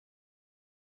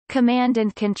Command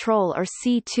and control, or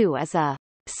C2, is a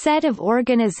set of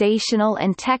organizational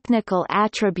and technical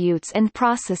attributes and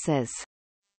processes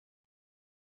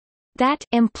that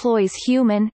employs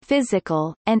human,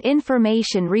 physical, and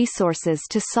information resources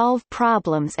to solve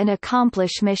problems and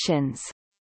accomplish missions.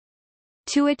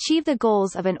 To achieve the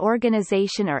goals of an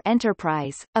organization or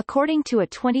enterprise, according to a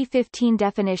 2015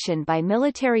 definition by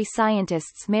military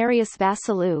scientists Marius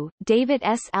Vassilou, David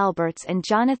S. Alberts and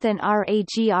Jonathan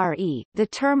Ragre, the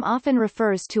term often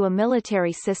refers to a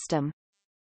military system.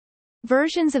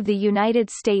 Versions of the United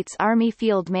States Army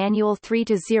Field Manual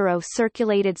 3.0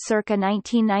 circulated circa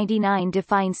 1999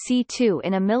 define C2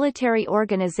 in a military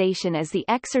organization as the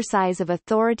exercise of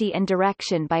authority and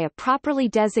direction by a properly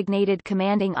designated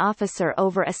commanding officer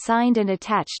over assigned and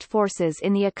attached forces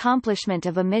in the accomplishment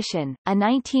of a mission. A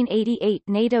 1988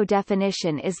 NATO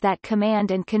definition is that command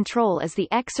and control is the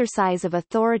exercise of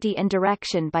authority and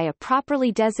direction by a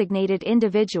properly designated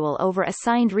individual over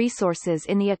assigned resources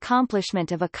in the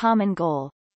accomplishment of a common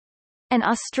goal. An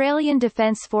Australian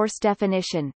Defence Force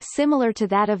definition, similar to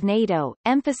that of NATO,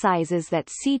 emphasises that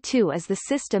C2 is the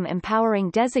system empowering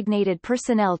designated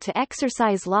personnel to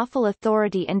exercise lawful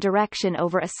authority and direction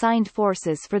over assigned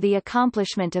forces for the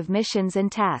accomplishment of missions and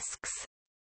tasks.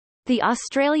 The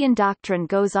Australian doctrine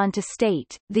goes on to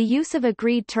state, the use of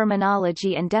agreed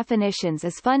terminology and definitions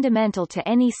is fundamental to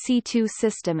any C2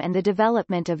 system and the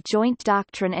development of joint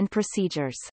doctrine and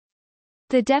procedures.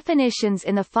 The definitions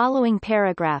in the following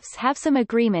paragraphs have some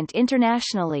agreement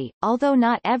internationally, although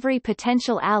not every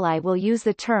potential ally will use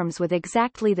the terms with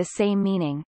exactly the same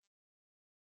meaning.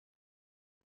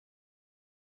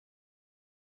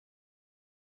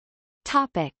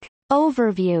 Topic.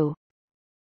 Overview.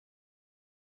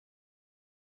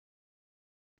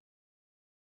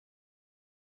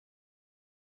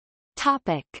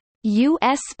 Topic.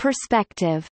 U.S.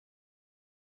 perspective.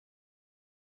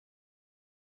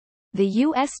 The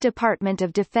U.S. Department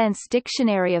of Defense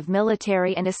Dictionary of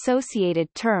Military and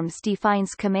Associated Terms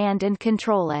defines command and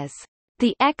control as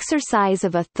the exercise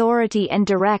of authority and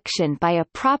direction by a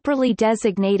properly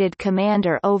designated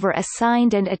commander over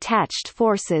assigned and attached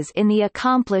forces in the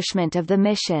accomplishment of the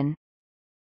mission.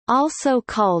 Also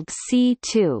called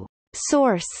C2.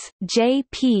 Source: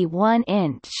 JP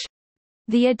 1-inch.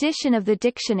 The edition of the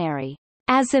dictionary,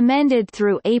 as amended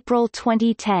through April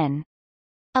 2010,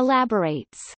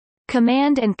 elaborates.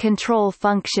 Command and control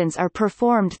functions are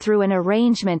performed through an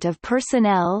arrangement of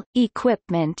personnel,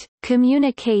 equipment,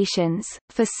 communications,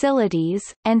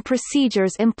 facilities, and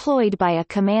procedures employed by a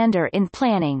commander in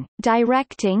planning,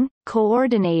 directing,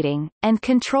 coordinating, and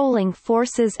controlling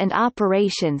forces and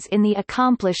operations in the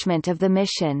accomplishment of the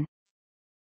mission.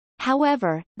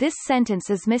 However, this sentence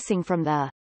is missing from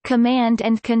the command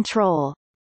and control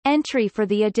entry for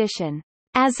the edition,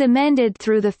 as amended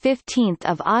through 15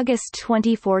 August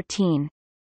 2014.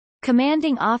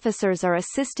 Commanding officers are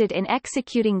assisted in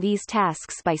executing these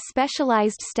tasks by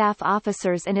specialized staff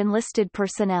officers and enlisted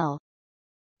personnel.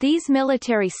 These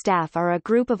military staff are a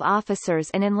group of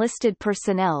officers and enlisted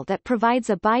personnel that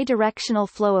provides a bidirectional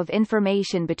flow of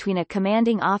information between a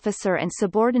commanding officer and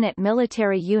subordinate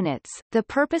military units. The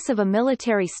purpose of a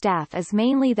military staff is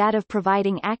mainly that of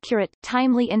providing accurate,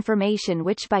 timely information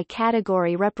which by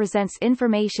category represents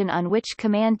information on which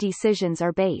command decisions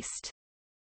are based.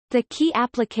 The key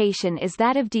application is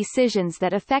that of decisions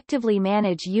that effectively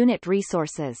manage unit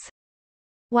resources.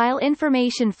 While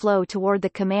information flow toward the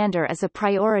commander is a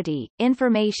priority,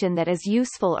 information that is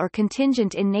useful or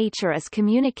contingent in nature is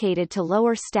communicated to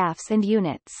lower staffs and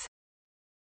units.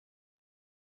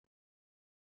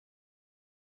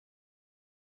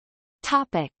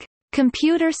 Topic: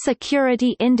 Computer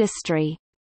security industry.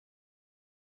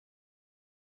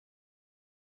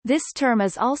 This term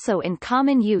is also in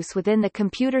common use within the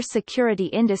computer security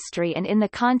industry and in the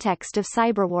context of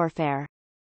cyberwarfare.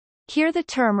 Here the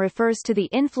term refers to the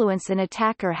influence an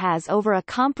attacker has over a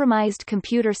compromised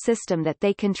computer system that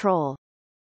they control.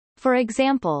 For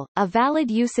example, a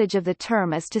valid usage of the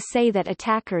term is to say that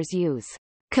attackers use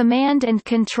command and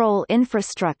control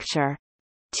infrastructure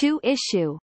to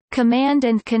issue command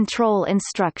and control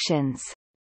instructions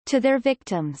to their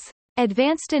victims.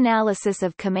 Advanced analysis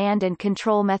of command and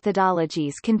control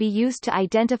methodologies can be used to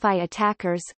identify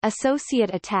attackers,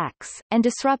 associate attacks, and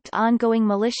disrupt ongoing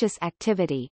malicious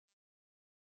activity.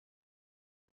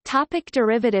 Topic: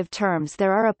 derivative terms.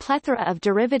 There are a plethora of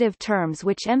derivative terms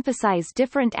which emphasize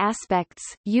different aspects,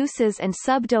 uses and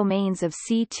subdomains of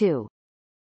C2.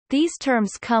 These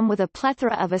terms come with a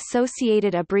plethora of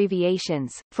associated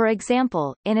abbreviations. For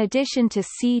example, in addition to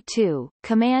C2,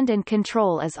 command and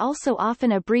control is also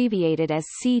often abbreviated as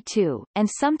C2, and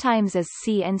sometimes as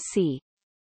C and C.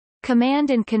 Command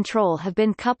and control have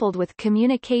been coupled with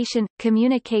communications,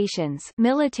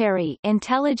 military,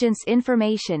 intelligence,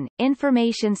 information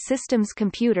systems,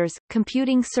 computers,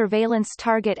 computing, surveillance,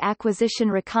 target acquisition,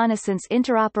 reconnaissance,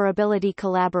 interoperability,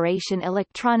 collaboration,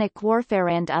 electronic warfare,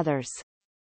 and others.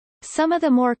 Some of the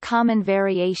more common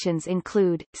variations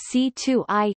include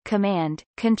C2I, command,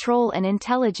 control and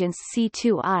intelligence,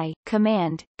 C2I,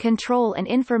 command, control and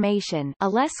information, a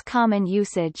less common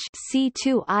usage,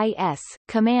 C2IS,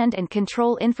 command and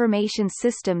control information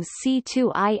systems,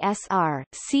 C2ISR,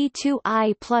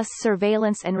 C2I plus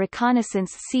surveillance and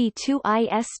reconnaissance,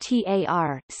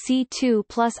 C2ISTAR, C2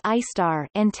 plus ISTAR,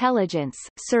 intelligence,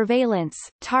 surveillance,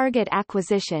 target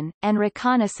acquisition, and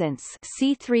reconnaissance,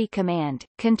 C3 command,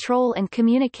 control and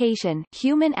communication,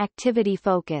 human activity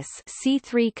focus,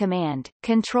 C3 command,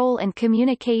 control and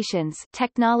communications,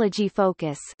 technology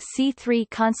focus, C3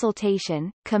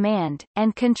 consultation, command,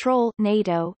 and control,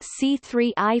 NATO,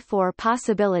 C3I4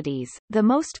 possibilities. The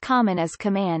most common is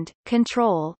command,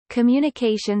 control,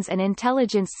 communications and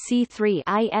intelligence, C3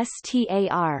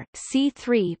 ISTAR,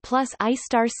 C3 plus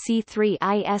ISTAR, C3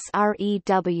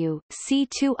 ISREW,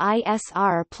 C2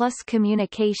 ISR plus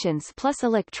communications plus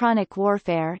electronic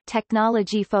warfare,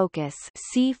 technology focus,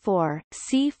 C4,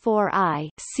 C4I,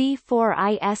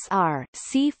 C4ISR,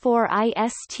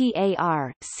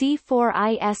 C4ISTAR,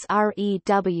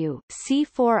 C4ISREW,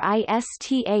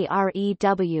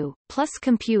 C4ISTAREW, plus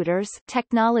computers,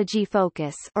 technology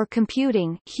focus or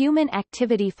computing, human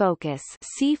activity focus,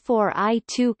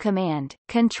 C4I2 command,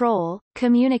 control,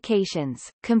 communications,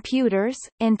 computers,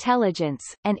 intelligence,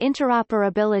 and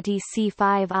interoperability,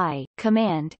 C5I,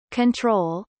 command,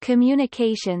 control,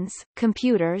 communications,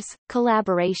 computers,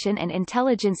 collaboration and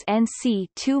intelligence,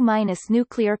 NC2-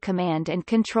 nuclear command and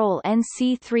control,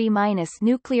 NC3-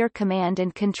 nuclear command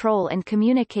and control and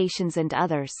communications, and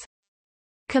others.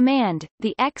 Command,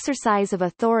 the exercise of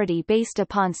authority based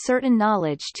upon certain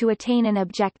knowledge to attain an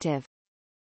objective.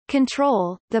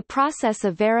 Control, the process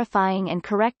of verifying and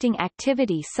correcting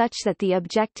activity such that the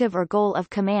objective or goal of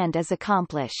command is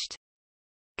accomplished.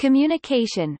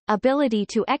 Communication, ability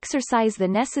to exercise the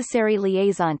necessary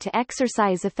liaison to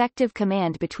exercise effective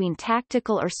command between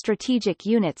tactical or strategic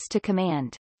units to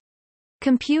command.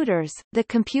 Computers, the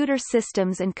computer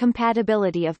systems and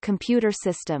compatibility of computer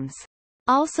systems.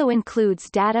 Also includes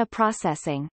data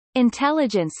processing.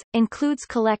 Intelligence, includes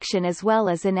collection as well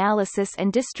as analysis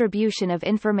and distribution of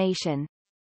information.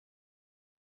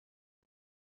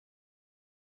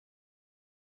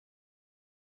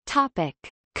 Topic.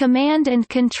 Command and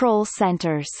control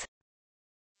centers.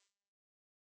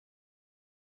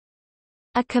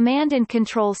 A command and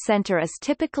control center is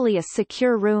typically a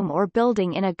secure room or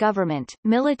building in a government,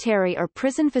 military or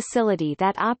prison facility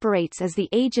that operates as the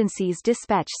agency's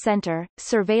dispatch center,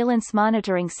 surveillance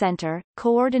monitoring center,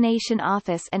 coordination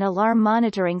office and alarm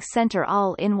monitoring center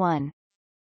all in one.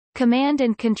 Command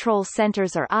and control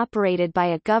centers are operated by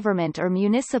a government or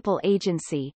municipal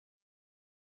agency.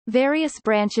 Various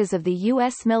branches of the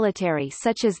U.S. military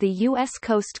such as the U.S.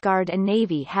 Coast Guard and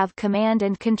Navy have command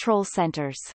and control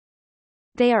centers.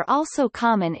 They are also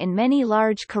common in many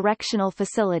large correctional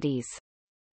facilities.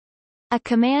 A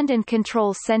command and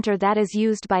control center that is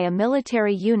used by a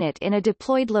military unit in a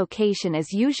deployed location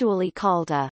is usually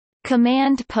called a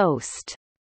command post.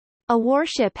 A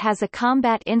warship has a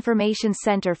combat information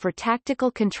center for tactical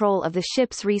control of the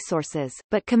ship's resources,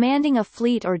 but commanding a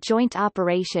fleet or joint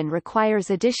operation requires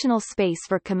additional space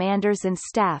for commanders and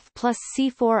staff plus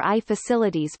C4I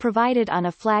facilities provided on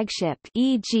a flagship,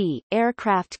 e.g.,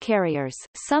 aircraft carriers,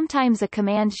 sometimes a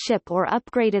command ship or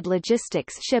upgraded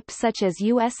logistics ship such as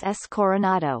USS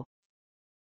Coronado.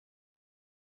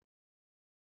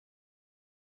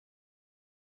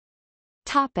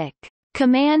 Topic.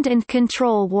 Command and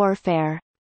control warfare.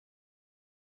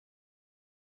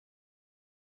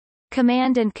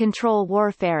 Command and control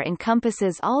warfare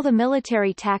encompasses all the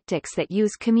military tactics that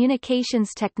use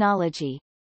communications technology.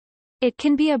 It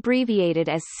can be abbreviated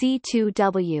as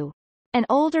C2W. An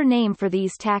older name for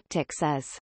these tactics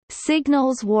is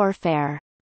signals warfare,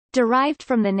 derived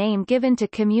from the name given to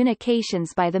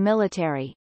communications by the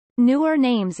military. Newer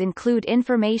names include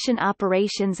information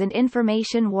operations and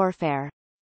information warfare.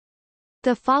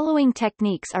 The following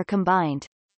techniques are combined.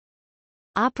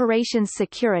 Operations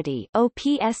security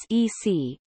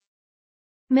 (OPSEC),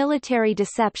 military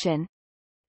deception,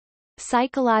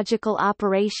 psychological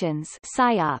operations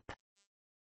 (PSYOP),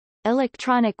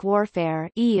 electronic warfare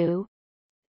 (EU),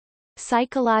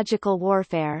 psychological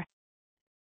warfare,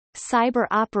 cyber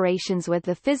operations with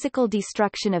the physical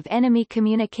destruction of enemy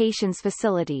communications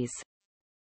facilities.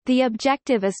 The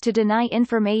objective is to deny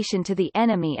information to the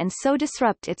enemy and so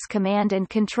disrupt its command and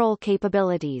control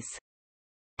capabilities.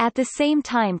 At the same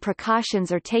time,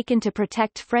 precautions are taken to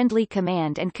protect friendly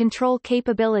command and control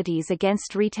capabilities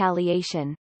against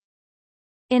retaliation.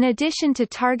 In addition to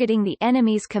targeting the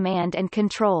enemy's command and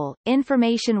control,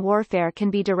 information warfare can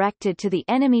be directed to the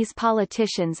enemy's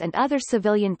politicians and other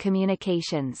civilian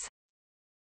communications.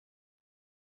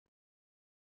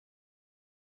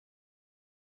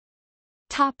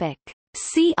 Topic.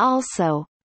 See also: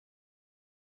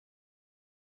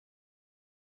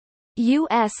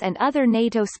 U.S. and other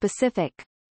NATO-specific.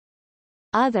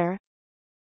 Other.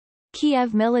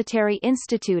 Kiev Military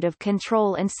Institute of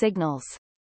Control and Signals.